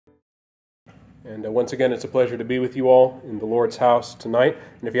And once again, it's a pleasure to be with you all in the Lord's house tonight.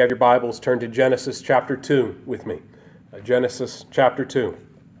 And if you have your Bibles, turn to Genesis chapter 2 with me. Genesis chapter 2.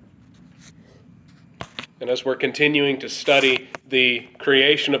 And as we're continuing to study the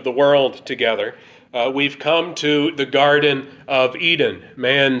creation of the world together, we've come to the Garden of Eden,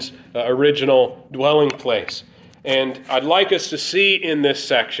 man's original dwelling place. And I'd like us to see in this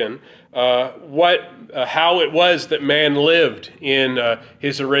section how it was that man lived in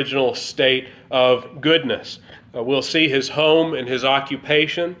his original state of goodness. We'll see his home and his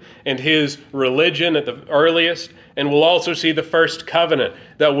occupation and his religion at the earliest, and we'll also see the first covenant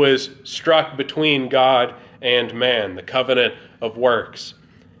that was struck between God and man, the covenant of works.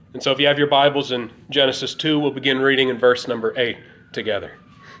 And so if you have your Bibles in Genesis 2, we'll begin reading in verse number 8 together.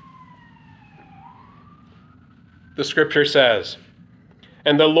 The scripture says,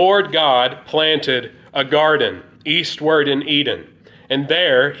 "And the Lord God planted a garden eastward in Eden, and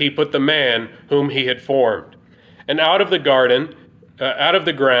there he put the man whom he had formed. And out of the ground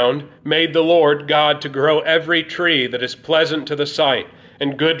made the Lord God to grow every tree that is pleasant to the sight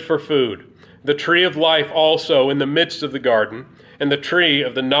and good for food, the tree of life also in the midst of the garden, and the tree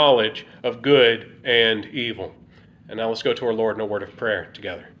of the knowledge of good and evil." And now let's go to our Lord in a word of prayer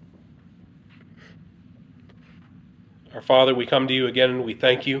together. Our Father, we come to you again and we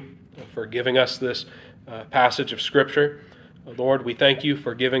thank you for giving us this passage of Scripture. Lord, we thank you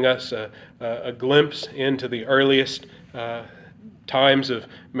for giving us a glimpse into the earliest times of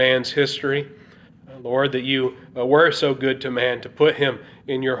man's history. Lord, that you were so good to man to put him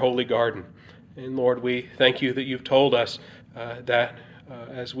in your holy garden. And Lord, we thank you that you've told us that,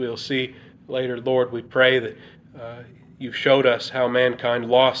 as we'll see later, Lord, we pray that you've showed us how mankind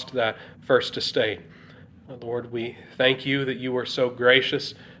lost that first estate. Lord, we thank you that you were so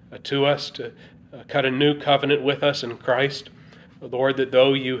gracious to us to cut a new covenant with us in Christ. Lord, that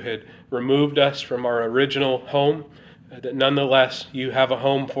though you had removed us from our original home, that nonetheless you have a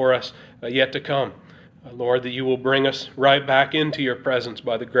home for us yet to come. Lord, that you will bring us right back into your presence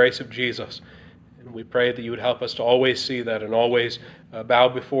by the grace of Jesus. And we pray that you would help us to always see that and always bow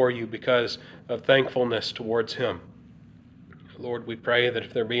before you because of thankfulness towards him. Lord, we pray that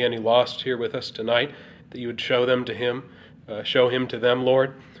if there be any lost here with us tonight, that you would show them to him, show him to them,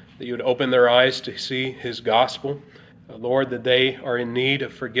 Lord, that you would open their eyes to see his gospel, Lord, that they are in need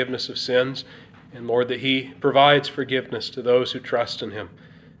of forgiveness of sins, and Lord, that he provides forgiveness to those who trust in him.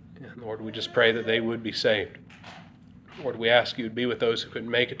 And Lord, we just pray that they would be saved. Lord, we ask you to be with those who couldn't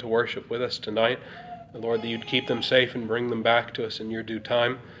make it to worship with us tonight. Lord, that you'd keep them safe and bring them back to us in your due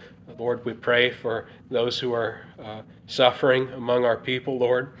time. Lord, we pray for those who are suffering among our people,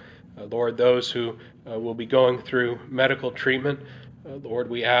 Lord. Lord, those who will be going through medical treatment, Lord,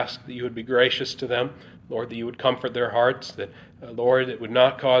 we ask that you would be gracious to them. Lord, that you would comfort their hearts, that, Lord, it would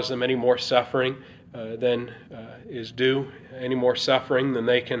not cause them any more suffering than is due, any more suffering than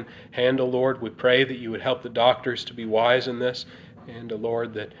they can handle, Lord. We pray that you would help the doctors to be wise in this, and,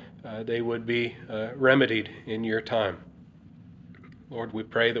 Lord, that they would be remedied in your time. Lord, we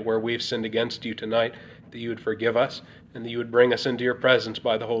pray that where we've sinned against you tonight, that you would forgive us, and that you would bring us into your presence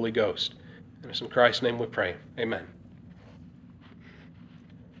by the Holy Ghost. And it's in Christ's name we pray. Amen.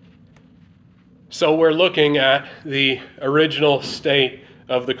 So we're looking at the original state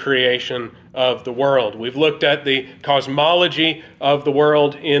of the creation of the world. We've looked at the cosmology of the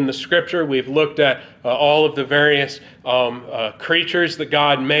world in the Scripture. We've looked at all of the various creatures that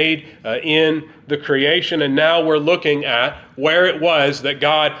God made in the creation. And now we're looking at where it was that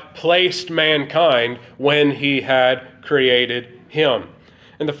God placed mankind when he had created him.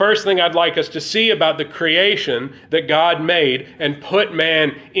 And the first thing I'd like us to see about the creation that God made and put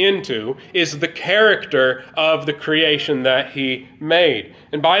man into is the character of the creation that he made.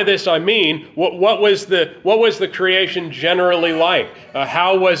 And by this I mean, what was the creation generally like?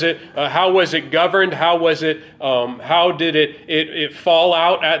 How was it governed? How did it fall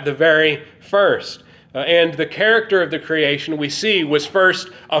out at the very first? And the character of the creation we see was first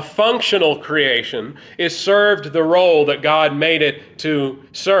a functional creation. It served the role that God made it to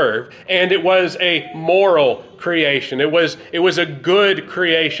serve. And it was a moral creation. It was a good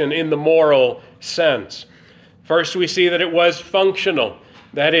creation in the moral sense. First we see that it was functional.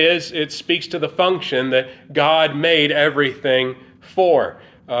 That is, it speaks to the function that God made everything for.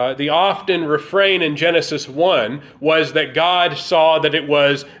 The often refrain in Genesis 1 was that God saw that it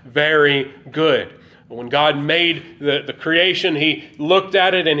was very good. When God made the creation, he looked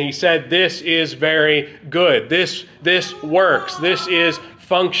at it and he said, "This is very good. This works. This is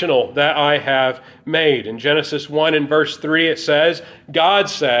functional that I have made." In Genesis 1 and verse 3 it says, God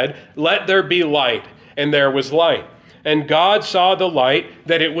said, "Let there be light," and there was light. And God saw the light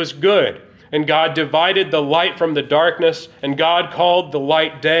that it was good. And God divided the light from the darkness, and God called the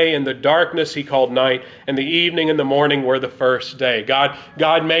light day, and the darkness he called night, and the evening and the morning were the first day.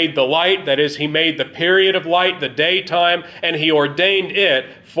 God made the light, that is, he made the period of light, the daytime, and he ordained it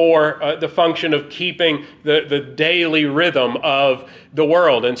for the function of keeping the daily rhythm of the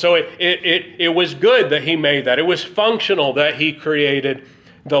world. And so it was good that he made that. It was functional that he created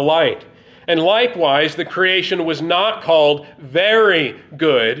the light. And likewise, the creation was not called very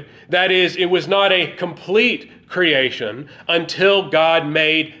good. That is, it was not a complete creation until God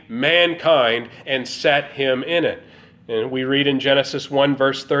made mankind and set him in it. And we read in Genesis 1,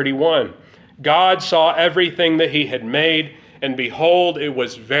 verse 31, God saw everything that he had made, and behold, it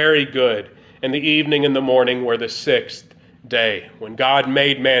was very good. And the evening and the morning were the sixth day. When God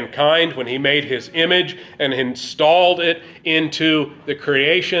made mankind, when he made his image and installed it into the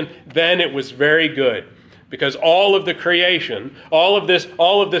creation, then it was very good. Because all of the creation, all of this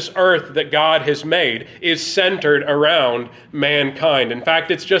earth that God has made is centered around mankind. In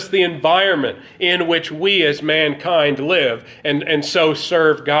fact, it's just the environment in which we as mankind live and so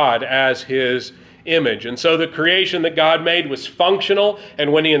serve God as his image. And so the creation that God made was functional,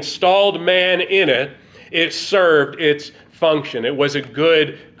 and when he installed man in it, it served its function. It was a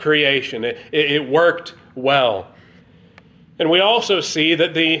good creation. It worked well. And we also see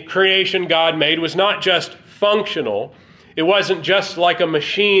that the creation God made was not just functional. It wasn't just like a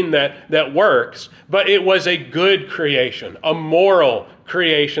machine that works, but it was a good creation, a moral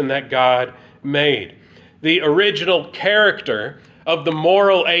creation that God made. The original character of the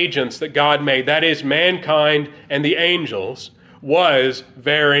moral agents that God made, that is mankind and the angels, was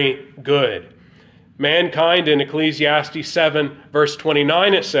very good. Mankind, in Ecclesiastes 7, verse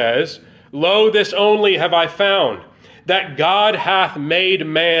 29, it says, Lo, this only have I found, that God hath made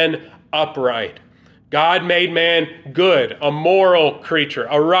man upright. God made man good, a moral creature,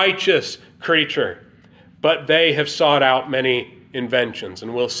 a righteous creature. But they have sought out many inventions,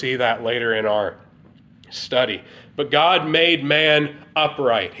 and we'll see that later in our study. But God made man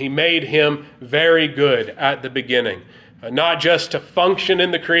upright. He made him very good at the beginning. Not just to function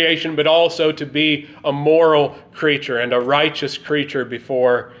in the creation, but also to be a moral creature and a righteous creature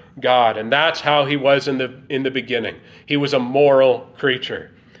before God. And that's how he was in the beginning. He was a moral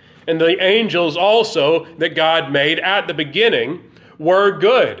creature. And the angels also that God made at the beginning were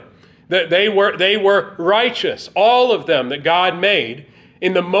good. That they were righteous. All of them that God made,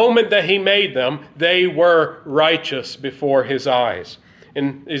 in the moment that he made them, they were righteous before his eyes.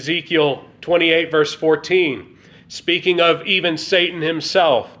 In Ezekiel 28, verse 14, speaking of even Satan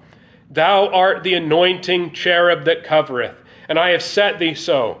himself, Thou art the anointing cherub that covereth, and I have set thee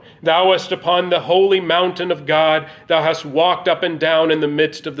so. Thou wast upon the holy mountain of God. Thou hast walked up and down in the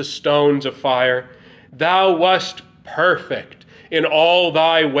midst of the stones of fire. Thou wast perfect in all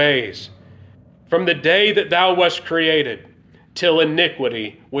thy ways, from the day that thou wast created, till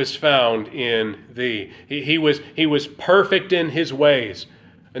iniquity was found in thee. He was perfect in his ways,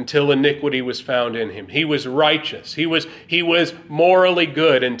 until iniquity was found in him. He was righteous. He was morally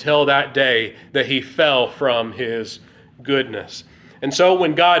good until that day that he fell from his goodness. And so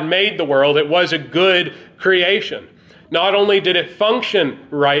when God made the world, it was a good creation. Not only did it function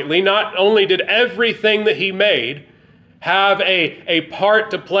rightly, not only did everything that he made have a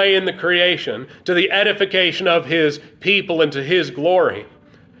part to play in the creation to the edification of his people and to his glory,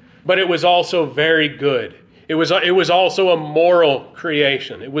 but it was also very good. It was also a moral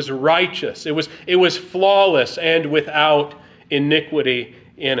creation. It was righteous. It was flawless and without iniquity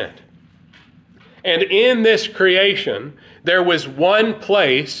in it. And in this creation, there was one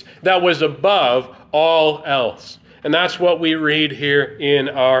place that was above all else. And that's what we read here in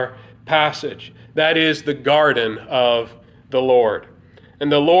our passage. That is the garden of the Lord.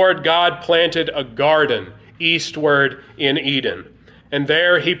 And the Lord God planted a garden eastward in Eden. And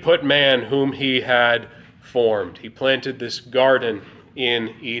there he put man whom he had formed. He planted this garden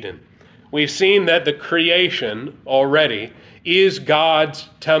in Eden. We've seen that the creation already is God's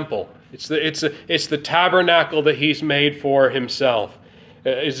temple. It's the tabernacle that he's made for himself.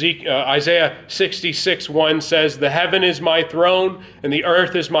 Isaiah 66:1 says, The heaven is my throne, and the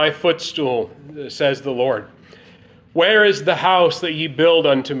earth is my footstool, says the Lord. Where is the house that ye build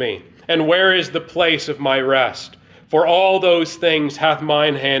unto me? And where is the place of my rest? For all those things hath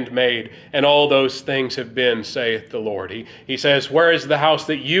mine hand made, and all those things have been, saith the Lord. He says, where is the house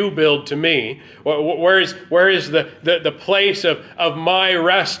that you build to me? Where is the place of my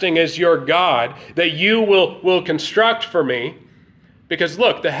resting as your God that you will construct for me? Because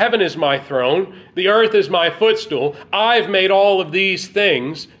look, the heaven is my throne, the earth is my footstool. I've made all of these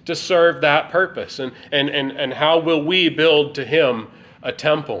things to serve that purpose. And how will we build to him a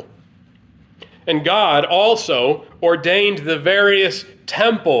temple? And God also ordained the various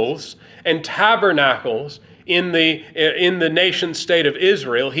temples and tabernacles in the nation state of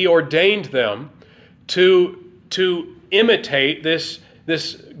Israel. He ordained them to imitate this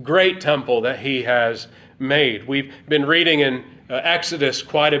great temple that he has made. We've been reading in Exodus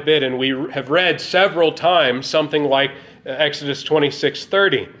quite a bit, and we have read several times something like Exodus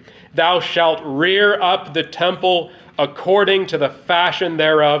 26:30. Thou shalt rear up the temple according to the fashion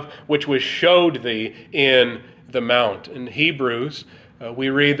thereof, which was showed thee in the mount. In Hebrews, we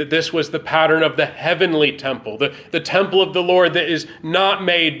read that this was the pattern of the heavenly temple, the temple of the Lord that is not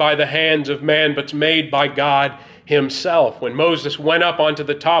made by the hands of man, but made by God himself. When Moses went up onto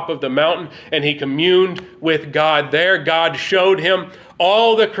the top of the mountain and he communed with God there, God showed him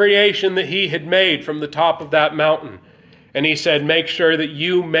all the creation that he had made from the top of that mountain. And he said, make sure that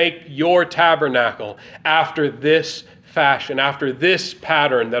you make your tabernacle after this fashion, after this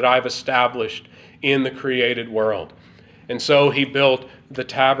pattern that I've established in the created world. And so he built the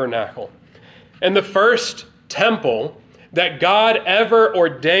tabernacle. And the first temple that God ever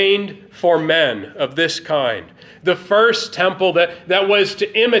ordained for men of this kind, the first temple that was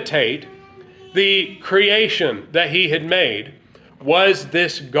to imitate the creation that he had made, was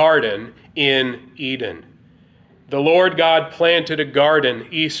this garden in Eden. The Lord God planted a garden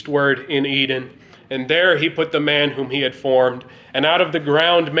eastward in Eden, and there he put the man whom he had formed. And out of the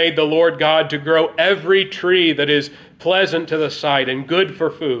ground made the Lord God to grow every tree that is pleasant to the sight and good for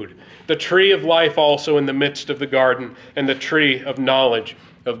food, the tree of life also in the midst of the garden, and the tree of knowledge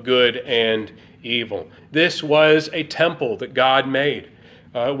of good and evil. This was a temple that God made.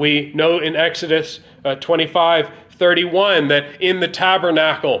 We know in Exodus 25:31 that in the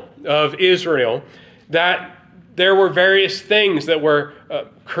tabernacle of Israel, that there were various things that were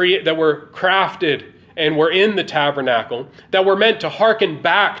crafted and were in the tabernacle that were meant to hearken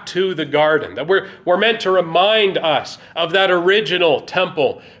back to the garden, that were meant to remind us of that original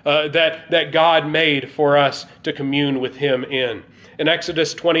temple that God made for us to commune with him in. In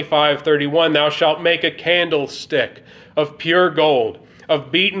Exodus 25:31, thou shalt make a candlestick of pure gold.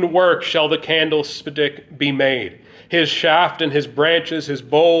 Of beaten work shall the candlestick be made. His shaft and his branches, his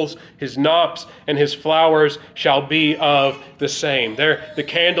bowls, his knops, and his flowers shall be of the same. There, the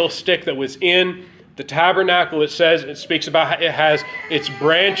candlestick that was in the tabernacle, it speaks about how it has its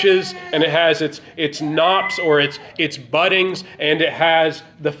branches, and it has its knops or its buddings, and it has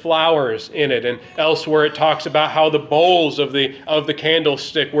the flowers in it. And elsewhere it talks about how the bowls of the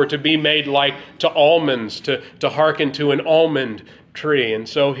candlestick were to be made like to almonds, to hearken to an almond tree. And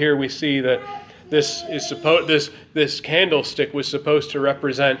so here we see that this candlestick was supposed to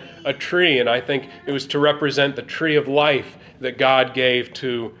represent a tree, and I think it was to represent the tree of life that God gave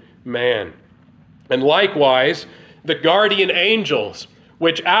to man. And likewise, the guardian angels,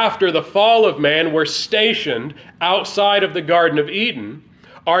 which after the fall of man were stationed outside of the Garden of Eden,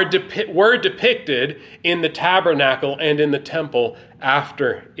 were depicted in the tabernacle and in the temple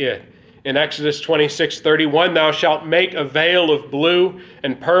after it. In Exodus 26:31, thou shalt make a veil of blue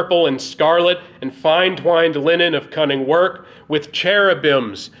and purple and scarlet and fine twined linen of cunning work. With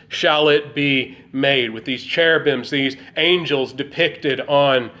cherubims shall it be made. With these cherubims, these angels depicted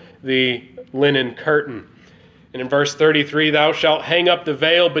on the linen curtain. And in verse 33, thou shalt hang up the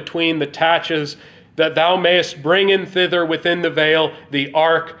veil between the taches, that thou mayest bring in thither within the veil the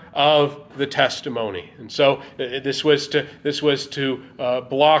ark of the testimony. And so this was to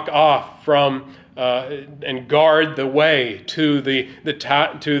block off from and guard the way to the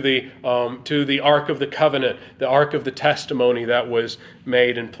ark of the covenant, the ark of the testimony that was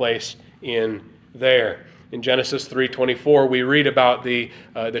made and placed in there. In Genesis 3:24, we read about the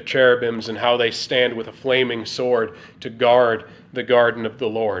cherubims and how they stand with a flaming sword to guard the garden of the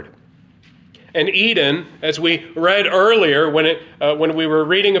Lord. And Eden, as we read earlier when we were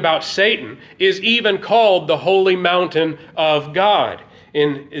reading about Satan, is even called the holy mountain of God.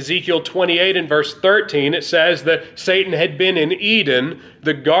 In Ezekiel 28 and verse 13, it says that Satan had been in Eden,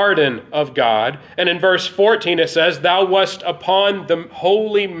 the garden of God. And in verse 14, it says, thou wast upon the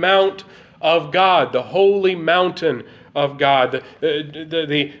holy mount of God, the holy mountain of God.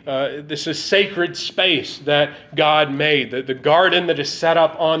 This is sacred space that God made, the garden that is set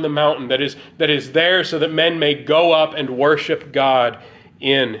up on the mountain, that is there so that men may go up and worship God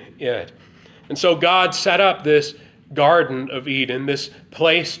in it. And so God set up this Garden of Eden, this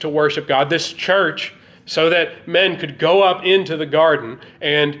place to worship God, this church, so that men could go up into the garden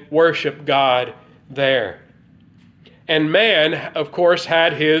and worship God there. And man, of course,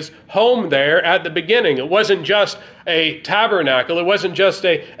 had his home there at the beginning. It wasn't just a tabernacle. It wasn't just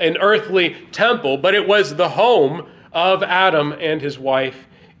an earthly temple, but it was the home of Adam and his wife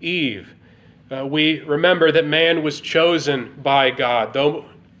Eve. we remember that man was chosen by God.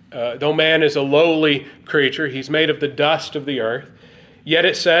 Though man is a lowly creature, he's made of the dust of the earth, yet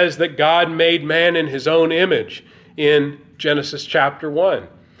it says that God made man in his own image in Genesis chapter 1.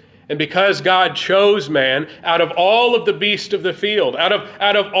 And because God chose man out of all of the beasts of the field, out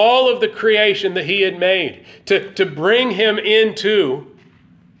of all of the creation that he had made, to bring him into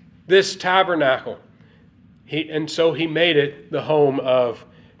this tabernacle, so he made it the home of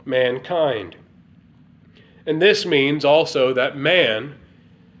mankind. And this means also that man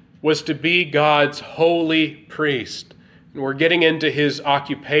was to be God's holy priest. And we're getting into his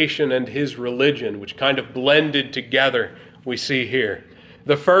occupation and his religion, which kind of blended together, we see here.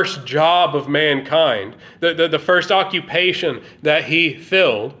 The first job of mankind, the first occupation that he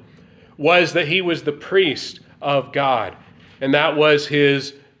filled, was that he was the priest of God. And that was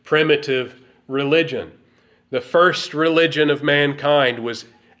his primitive religion. The first religion of mankind was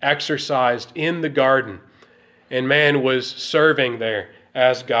exercised in the garden, and man was serving there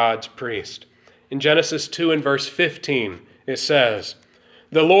as God's priest. In Genesis 2 and verse 15, it says,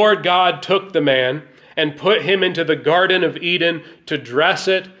 "The Lord God took the man and put him into the Garden of Eden to dress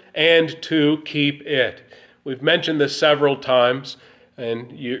it and to keep it." We've mentioned this several times,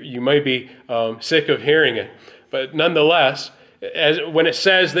 and you may be sick of hearing it. But nonetheless, when it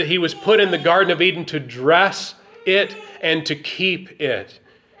says that he was put in the Garden of Eden to dress it and to keep it,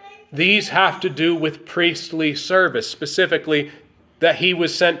 these have to do with priestly service, specifically that he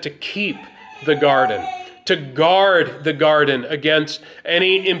was sent to keep the garden, to guard the garden against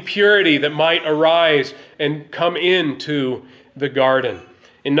any impurity that might arise and come into the garden.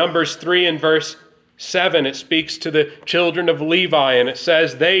 In Numbers 3 and verse 7, it speaks to the children of Levi, and it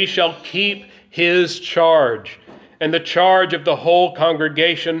says, "They shall keep his charge, and the charge of the whole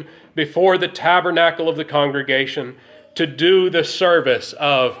congregation before the tabernacle of the congregation, to do the service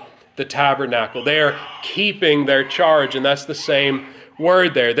of the tabernacle." They are keeping their charge, and that's the same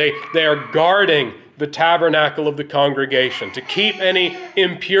word there. They are guarding the tabernacle of the congregation, to keep any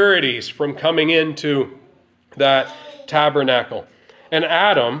impurities from coming into that tabernacle. And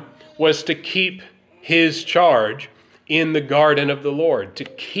Adam was to keep his charge in the garden of the Lord, to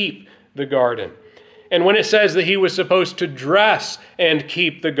keep the garden. And when it says that he was supposed to dress and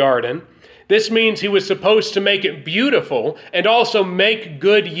keep the garden, this means he was supposed to make it beautiful and also make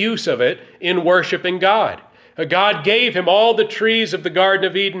good use of it in worshiping God. God gave him all the trees of the Garden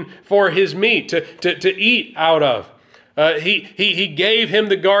of Eden for his meat, to eat out of. He gave him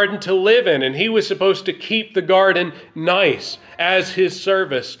the garden to live in, and he was supposed to keep the garden nice as his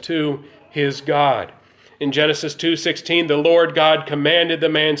service to his God. In Genesis 2:16, the Lord God commanded the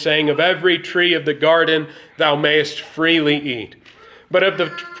man, saying, "Of every tree of the garden thou mayest freely eat. But of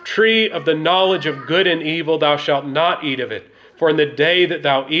the tree of the knowledge of good and evil thou shalt not eat of it. For in the day that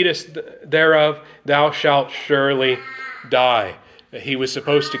thou eatest thereof, thou shalt surely die." He was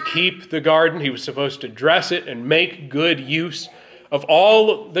supposed to keep the garden. He was supposed to dress it and make good use of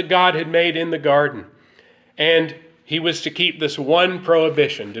all that God had made in the garden. And he was to keep this one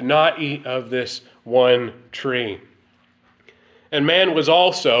prohibition, to not eat of this one tree. And man was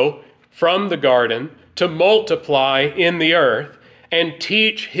also, from the garden, to multiply in the earth and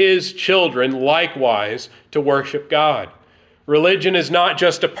teach his children likewise to worship God. Religion is not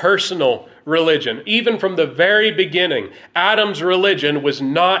just a personal religion. Even from the very beginning, Adam's religion was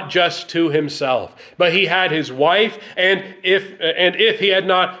not just to himself, but he had his wife, and if he had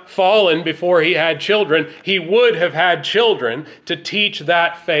not fallen before he had children, he would have had children to teach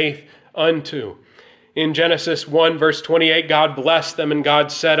that faith unto. In Genesis 1 verse 28, God blessed them, and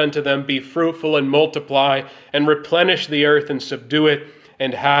God said unto them, "Be fruitful and multiply, and replenish the earth and subdue it,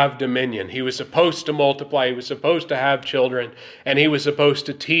 and have dominion." He was supposed to multiply, he was supposed to have children, and he was supposed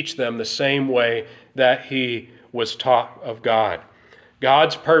to teach them the same way that he was taught of God.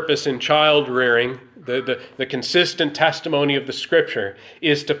 God's purpose in child rearing, the consistent testimony of the Scripture,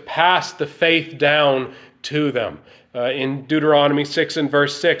 is to pass the faith down to them. In Deuteronomy 6 and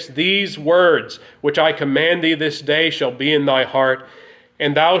verse 6, "These words which I command thee this day shall be in thy heart,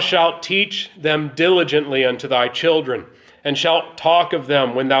 and thou shalt teach them diligently unto thy children, and shalt talk of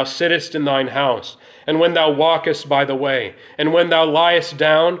them when thou sittest in thine house, and when thou walkest by the way, and when thou liest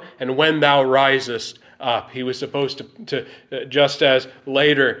down, and when thou risest up." He was supposed to just as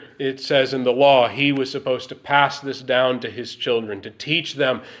later it says in the law, he was supposed to pass this down to his children, to teach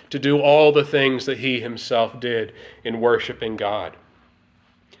them to do all the things that he himself did in worshiping God.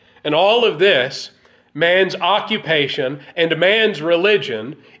 And all of this, man's occupation and man's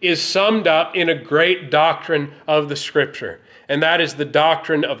religion, is summed up in a great doctrine of the Scripture, and that is the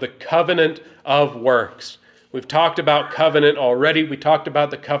doctrine of the covenant of works. We've talked about covenant already. We talked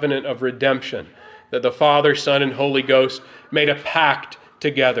about the covenant of redemption, that the Father, Son, and Holy Ghost made a pact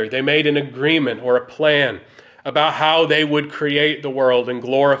together. They made an agreement or a plan about how they would create the world and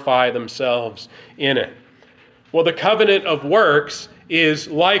glorify themselves in it. Well, the covenant of works is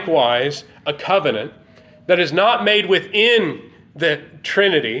likewise a covenant that is not made within the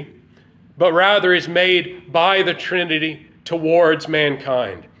Trinity, but rather is made by the Trinity towards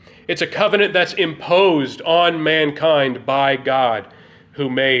mankind. It's a covenant that's imposed on mankind by God who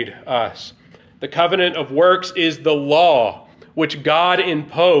made us. The covenant of works is the law which God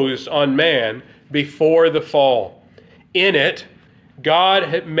imposed on man before the fall. In it, God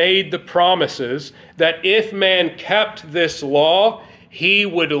had made the promises that if man kept this law, he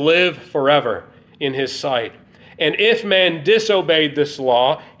would live forever in his sight. And if man disobeyed this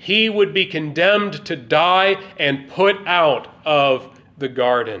law, he would be condemned to die and put out of the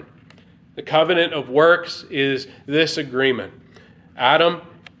garden. The covenant of works is this agreement. Adam,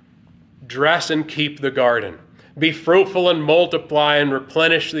 dress and keep the garden. Be fruitful and multiply and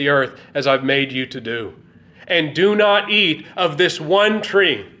replenish the earth as I've made you to do. And do not eat of this one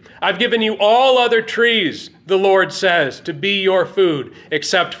tree. I've given you all other trees, the Lord says, to be your food,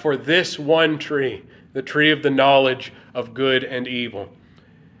 except for this one tree, the tree of the knowledge of good and evil.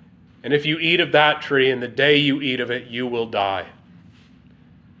 And if you eat of that tree, and the day you eat of it, you will die.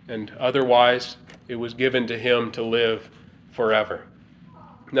 And otherwise, it was given to him to live forever.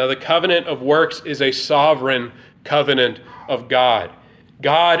 Now, the covenant of works is a sovereign covenant of God.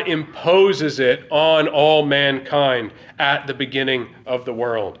 God imposes it on all mankind at the beginning of the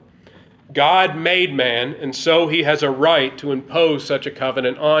world. God made man, and so he has a right to impose such a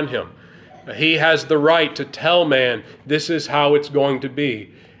covenant on him. He has the right to tell man, this is how it's going to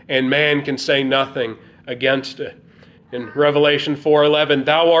be, and man can say nothing against it. In Revelation 4:11,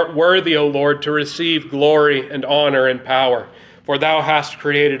 thou art worthy, O Lord, to receive glory and honor and power, for thou hast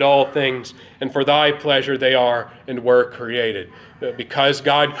created all things, and for thy pleasure they are and were created. Because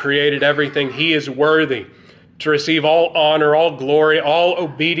God created everything, he is worthy to receive all honor, all glory, all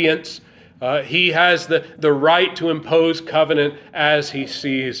obedience. He has the right to impose covenant as he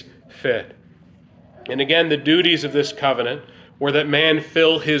sees fit. And again, the duties of this covenant were that man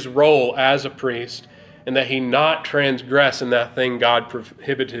fill his role as a priest, and that he not transgress in that thing God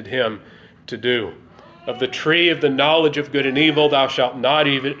prohibited him to do. Of the tree of the knowledge of good and evil thou shalt not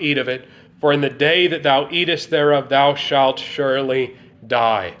even eat of it, for in the day that thou eatest thereof thou shalt surely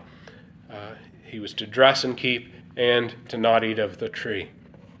die. He was to dress and keep and to not eat of the tree.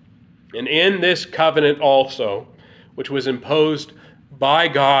 And in this covenant also, which was imposed by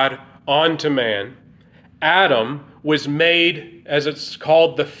God onto man, Adam was made, as it's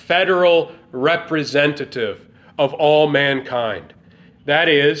called, the federal representative of all mankind. That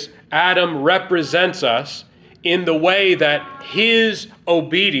is, Adam represents us in the way that his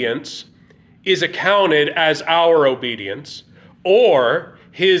obedience is accounted as our obedience, or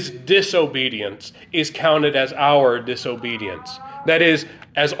his disobedience is counted as our disobedience. That is,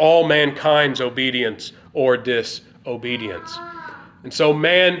 as all mankind's obedience or disobedience. And so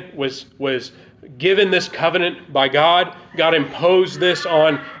man was given this covenant by God. God imposed this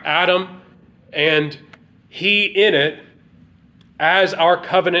on Adam, and he in it, as our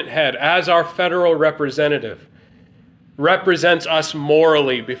covenant head, as our federal representative, represents us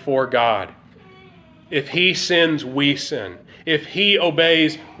morally before God. If he sins, we sin. If he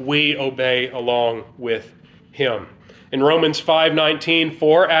obeys, we obey along with him. In Romans 5:19,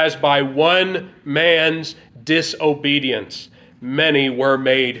 for as by one man's disobedience many were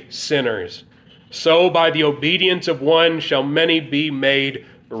made sinners, so by the obedience of one shall many be made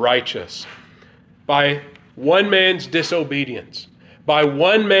righteous. By one man's disobedience, by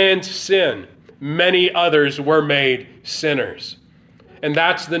one man's sin, many others were made sinners. And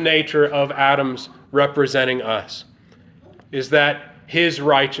that's the nature of Adam's representing us, is that his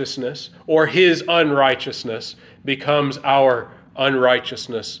righteousness or his unrighteousness becomes our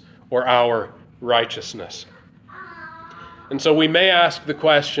unrighteousness or our righteousness. And so we may ask the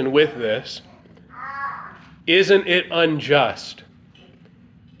question with this, isn't it unjust?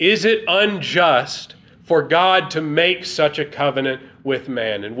 Is it unjust for God to make such a covenant with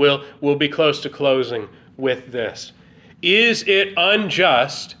man? And we'll be close to closing with this. Is it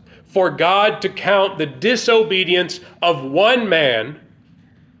unjust for God to count the disobedience of one man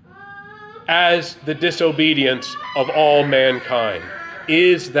as the disobedience of all mankind?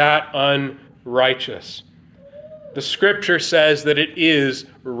 Is that unrighteous? The Scripture says that it is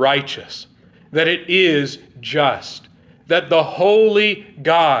righteous, that it is just, that the holy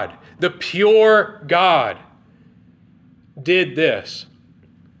God, the pure God, did this.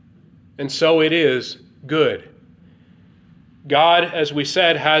 And so it is good. God, as we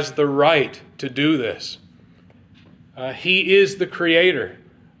said, has the right to do this. He is the creator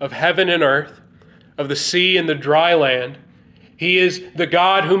of heaven and earth, of the sea and the dry land. He is the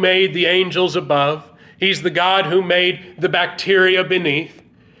God who made the angels above. He's the God who made the bacteria beneath.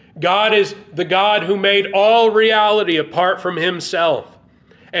 God is the God who made all reality apart from himself.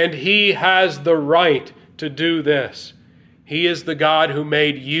 And he has the right to do this. He is the God who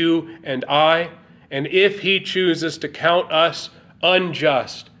made you and I. And if he chooses to count us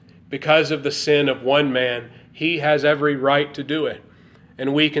unjust because of the sin of one man, he has every right to do it.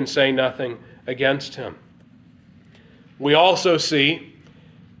 And we can say nothing against him. We also see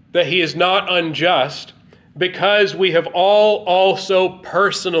that he is not unjust because we have all also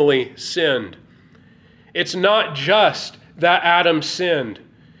personally sinned. It's not just that Adam sinned.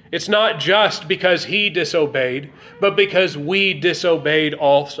 It's not just because he disobeyed, but because we disobeyed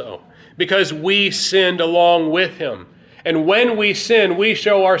also. Because we sinned along with him. And when we sin, we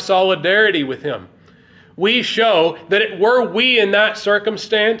show our solidarity with him. We show that were we in that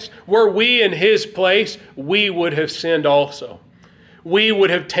circumstance, were we in his place, we would have sinned also. We would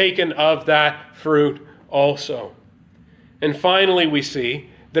have taken of that fruit also. And finally, we see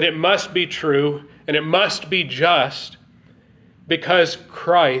that it must be true and it must be just because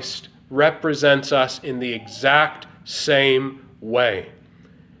Christ represents us in the exact same way.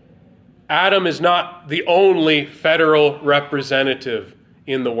 Adam is not the only federal representative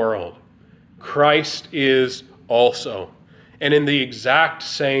in the world. Christ is also, and in the exact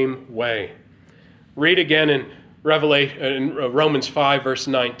same way. Read again in Romans 5, verse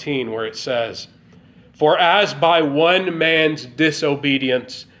 19, where it says, "For as by one man's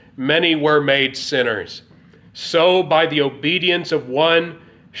disobedience many were made sinners, so by the obedience of one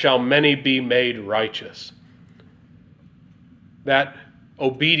shall many be made righteous." That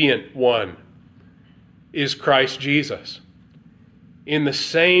obedient one is Christ Jesus. In the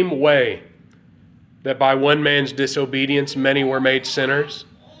same way that by one man's disobedience many were made sinners,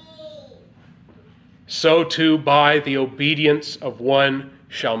 so too by the obedience of one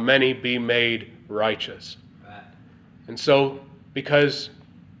shall many be made righteous. Right. And so, because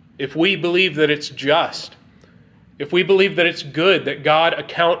if we believe that it's just, if we believe that it's good that God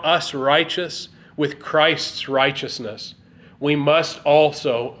account us righteous with Christ's righteousness, we must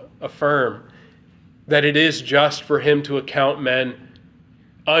also affirm that it is just for him to account men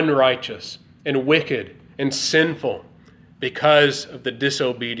unrighteous and wicked and sinful because of the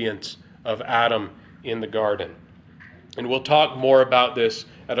disobedience of Adam in the garden. And we'll talk more about this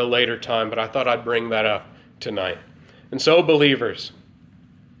at a later time, but I thought I'd bring that up tonight. And so, believers,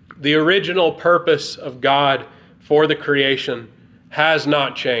 the original purpose of God for the creation has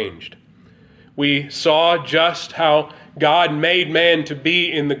not changed. We saw just how God made man to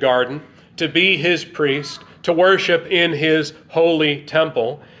be in the garden, to be his priest, to worship in his holy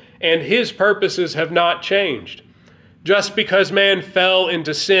temple, and his purposes have not changed. Just because man fell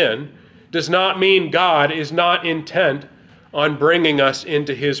into sin does not mean God is not intent on bringing us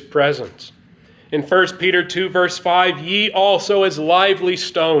into his presence. In 1 Peter 2, verse 5, "Ye also as lively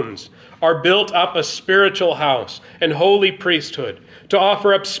stones are built up a spiritual house and holy priesthood, to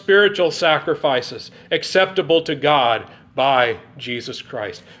offer up spiritual sacrifices acceptable to God by Jesus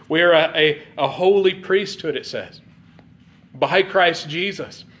Christ." We are a holy priesthood, it says, by Christ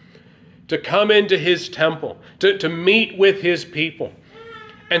Jesus, to come into his temple, to meet with his people,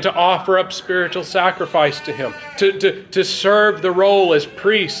 and to offer up spiritual sacrifice to him, to serve the role as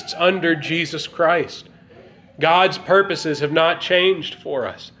priests under Jesus Christ. God's purposes have not changed for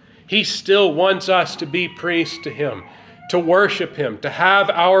us. He still wants us to be priests to him, to worship him, to have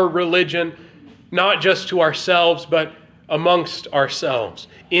our religion not just to ourselves, but amongst ourselves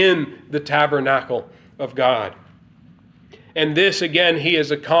in the tabernacle of God. And this, again, he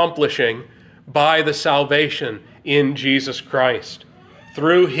is accomplishing by the salvation in Jesus Christ,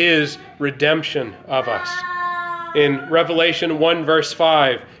 through his redemption of us. In Revelation 1, verse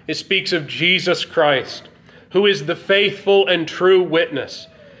 5, it speaks of Jesus Christ, who is the faithful and true witness,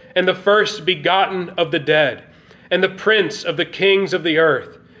 and the first begotten of the dead, and the prince of the kings of the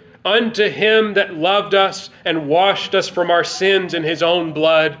earth, unto him that loved us and washed us from our sins in his own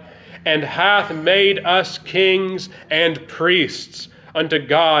blood, and hath made us kings and priests unto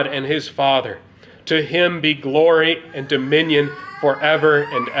God and his Father. To him be glory and dominion forever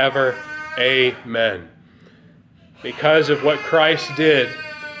and ever. Amen. Because of what Christ did,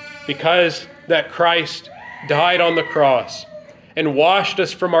 because that Christ died on the cross and washed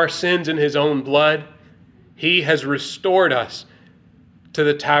us from our sins in his own blood, he has restored us to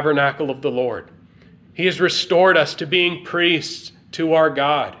the tabernacle of the Lord. He has restored us to being priests to our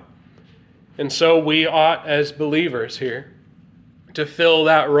God. And so we ought, as believers here, to fill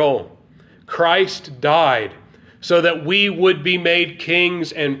that role. Christ died so that we would be made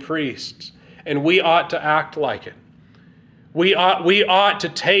kings and priests, and we ought to act like it. We ought to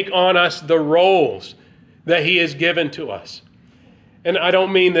take on us the roles that he has given to us. And I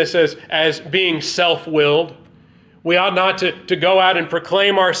don't mean this as being self-willed. We ought not to go out and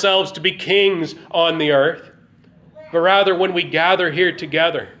proclaim ourselves to be kings on the earth, but rather when we gather here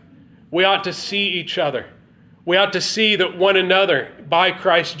together, we ought to see each other. We ought to see that one another, by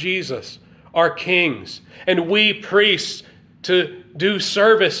Christ Jesus, are kings, and we priests to do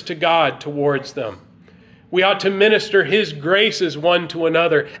service to God towards them. We ought to minister his graces one to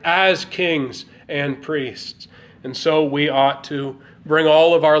another as kings and priests. And so we ought to bring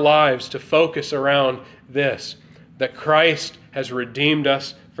all of our lives to focus around this, that Christ has redeemed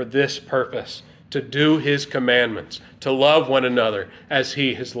us for this purpose, to do his commandments, to love one another as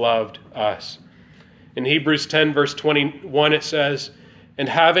he has loved us. In Hebrews 10, verse 21, it says, "And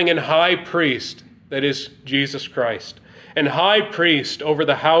having an high priest," that is Jesus Christ, "and high priest over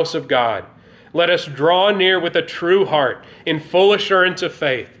the house of God, let us draw near with a true heart, in full assurance of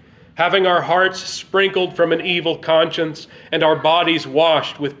faith, having our hearts sprinkled from an evil conscience and our bodies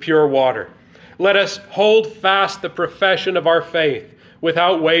washed with pure water. Let us hold fast the profession of our faith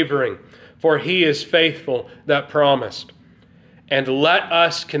without wavering, for he is faithful that promised. And let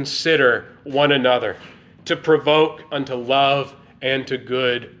us consider one another to provoke unto love and to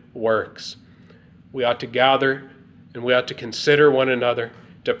good works." We ought to gather and we ought to consider one another,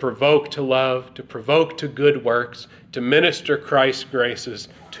 to provoke to love, to provoke to good works, to minister Christ's graces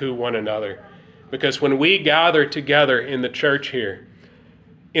to one another. Because when we gather together in the church here,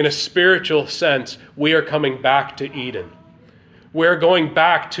 in a spiritual sense, we are coming back to Eden. We're going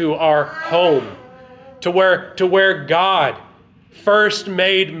back to our home, to where God first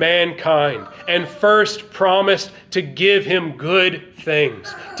made mankind and first promised to give him good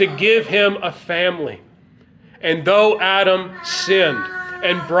things, to give him a family. And though Adam sinned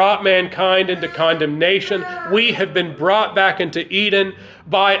and brought mankind into condemnation, we have been brought back into Eden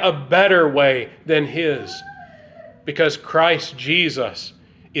by a better way than his. Because Christ Jesus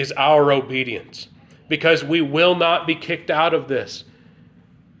is our obedience. Because we will not be kicked out of this.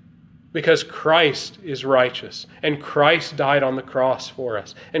 Because Christ is righteous. And Christ died on the cross for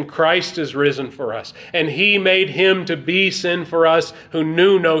us. And Christ is risen for us. And he made him to be sin for us who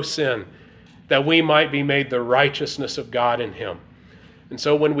knew no sin, that we might be made the righteousness of God in him. And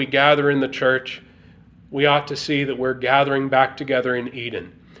so when we gather in the church, we ought to see that we're gathering back together in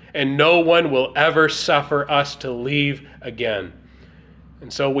Eden. And no one will ever suffer us to leave again.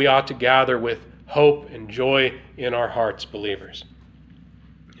 And so we ought to gather with hope and joy in our hearts, believers.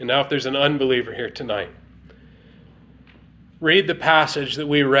 And now if there's an unbeliever here tonight, read the passage that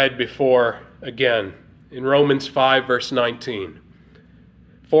we read before again in Romans 5, verse 19.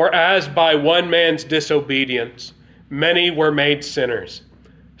 "For as by one man's disobedience many were made sinners,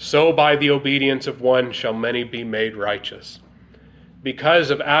 so by the obedience of one shall many be made righteous. Because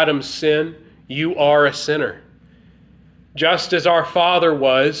of Adam's sin, you are a sinner. Just as our father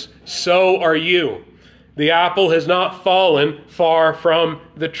was, so are you. The apple has not fallen far from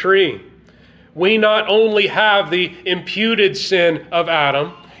the tree." We not only have the imputed sin of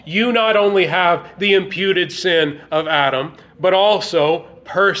Adam, you not only have the imputed sin of Adam, but also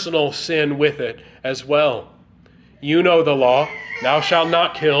personal sin with it as well. You know the law: thou shalt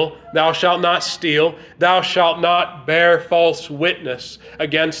not kill, thou shalt not steal, thou shalt not bear false witness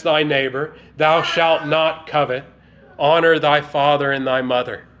against thy neighbor, thou shalt not covet, honor thy father and thy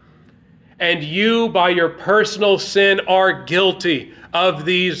mother. And you, by your personal sin, are guilty of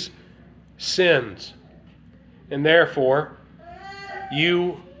these sins. And therefore,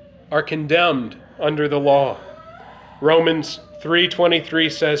 you are condemned under the law. Romans 3:23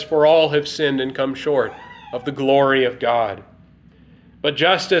 says, "For all have sinned and come short of the glory of God." But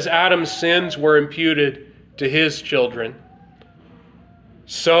just as Adam's sins were imputed to his children,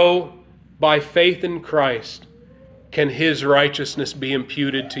 so by faith in Christ can his righteousness be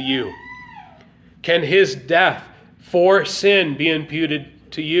imputed to you. Can his death for sin be imputed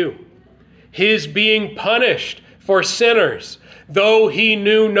to you? His being punished for sinners, though he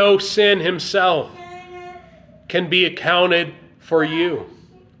knew no sin himself, can be accounted for you.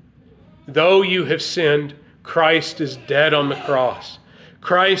 Though you have sinned, Christ is dead on the cross.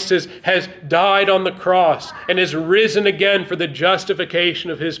 Christ has died on the cross and has risen again for the justification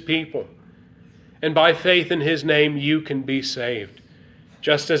of his people. And by faith in his name, you can be saved.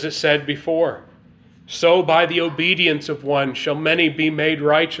 Just as it said before, so by the obedience of one shall many be made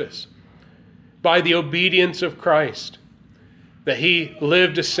righteous. By the obedience of Christ. that he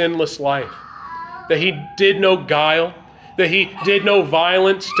lived a sinless life, that he did no guile, that he did no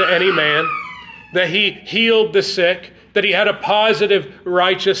violence to any man, that he healed the sick, that he had a positive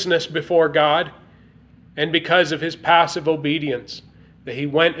righteousness before God, and because of his passive obedience, that he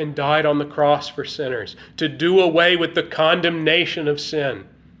went and died on the cross for sinners, to do away with the condemnation of sin.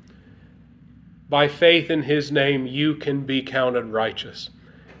 By faith in his name, you can be counted righteous.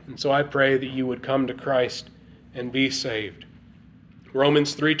 And so I pray that you would come to Christ and be saved.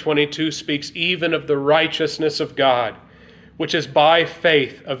 Romans 3:22 speaks even of the righteousness of God, which is by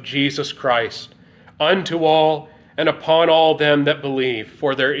faith of Jesus Christ, unto all and upon all them that believe,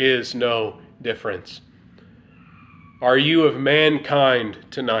 for there is no difference. Are you of mankind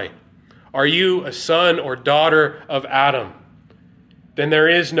tonight? Are you a son or daughter of Adam? Then there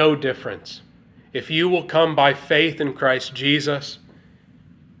is no difference. If you will come by faith in Christ Jesus,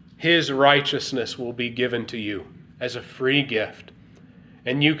 his righteousness will be given to you as a free gift.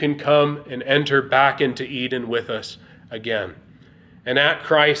 And you can come and enter back into Eden with us again. And at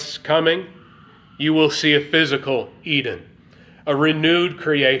Christ's coming, you will see a physical Eden, a renewed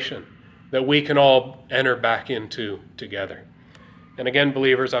creation that we can all enter back into together. And again,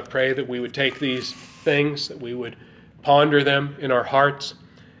 believers, I pray that we would take these things, that we would ponder them in our hearts,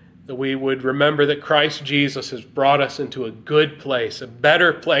 that we would remember that Christ Jesus has brought us into a good place, a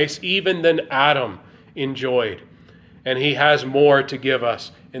better place even than Adam enjoyed. And he has more to give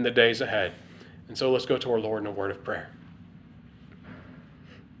us in the days ahead. And so let's go to our Lord in a word of prayer.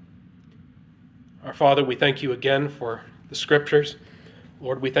 Our Father, we thank you again for the Scriptures.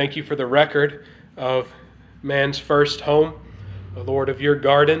 Lord, we thank you for the record of man's first home, Lord, of your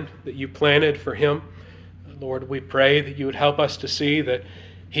garden that you planted for him. Lord, we pray that you would help us to see that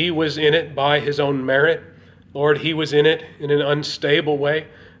he was in it by his own merit. Lord, he was in it in an unstable way.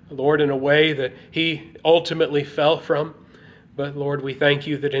 Lord, in a way that he ultimately fell from. But Lord, we thank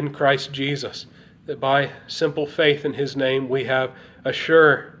you that in Christ Jesus, that by simple faith in his name, we have a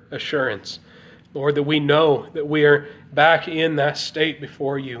sure assurance. Lord, that we know that we are back in that state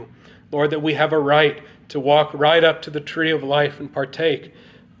before you. Lord, that we have a right to walk right up to the tree of life and partake.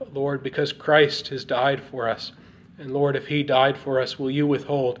 Lord, because Christ has died for us. And Lord, if he died for us, will you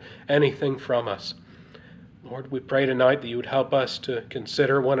withhold anything from us? Lord, we pray tonight that you would help us to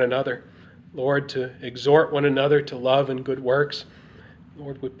consider one another. Lord, to exhort one another to love and good works.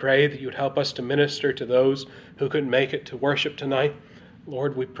 Lord, we pray that you would help us to minister to those who couldn't make it to worship tonight.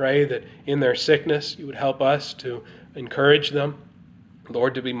 Lord, we pray that in their sickness, you would help us to encourage them.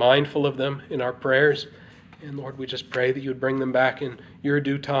 Lord, to be mindful of them in our prayers. And Lord, we just pray that you would bring them back in your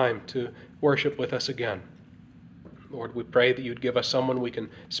due time to worship with us again. Lord, we pray that you'd give us someone we can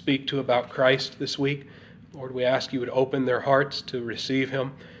speak to about Christ this week. Lord, we ask you would open their hearts to receive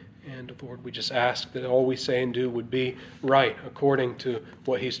him. And Lord, we just ask that all we say and do would be right according to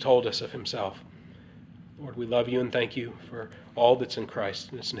what he's told us of himself. Lord, we love you and thank you for all that's in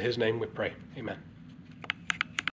Christ. And it's in his name we pray. Amen.